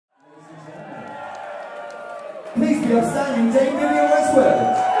the outstanding Dame Vivian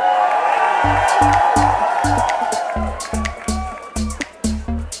Westwood.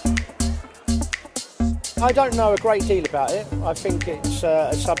 I don't know a great deal about it. I think it's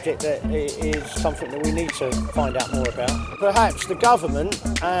a subject that is something that we need to find out more about. Perhaps the government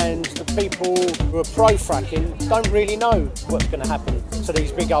and the people who are pro-fracking don't really know what's going to happen to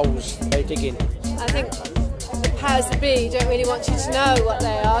these big holes they're digging. I think the powers that be don't really want you to know what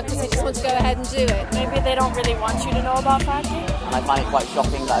they are because they just want to go ahead and do it. Maybe they don't really want you to know about fracking. And I find it quite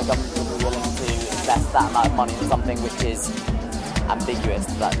shocking that a government would be willing to invest that amount of money in something which is ambiguous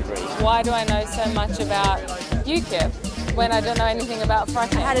to that degree. Why do I know so much about UKIP when I don't know anything about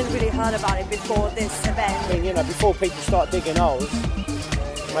fracking? I hadn't really heard about it before this event. I mean, before people start digging holes,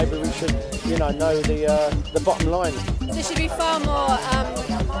 maybe we should, know the bottom line. There should be far more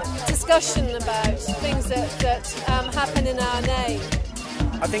discussion about things that happen in our name.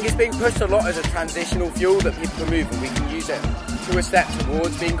 I think it's being pushed a lot as a transitional fuel that people can move, and we can use it to a step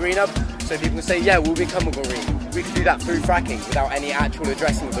towards being greener. So people can say, yeah, we'll become green. We can do that through fracking without any actual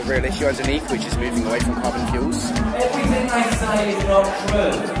addressing of the real issue underneath, which is moving away from carbon fuels. Everything they say is not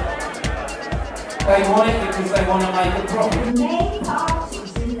true. They want it because they want to make a profit. The main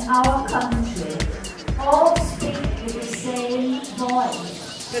parties in our country all speak with the same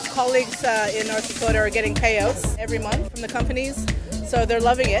voice. His colleagues in North Dakota are getting payouts every month from the companies, so they're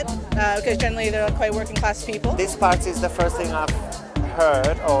loving it because generally they're quite working class people. This part is the first thing I've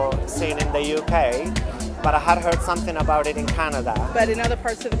heard or seen in the UK, but I had heard something about it in Canada. But in other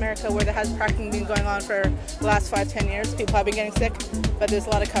parts of America where there has fracking been going on for the last 5-10 years, people have been getting sick, but there's a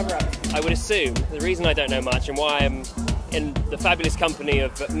lot of cover-up. I would assume the reason I don't know much and why I'm in the fabulous company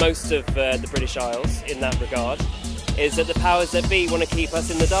of most of the British Isles in that regard is that the powers that be want to keep us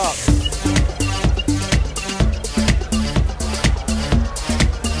in the dark.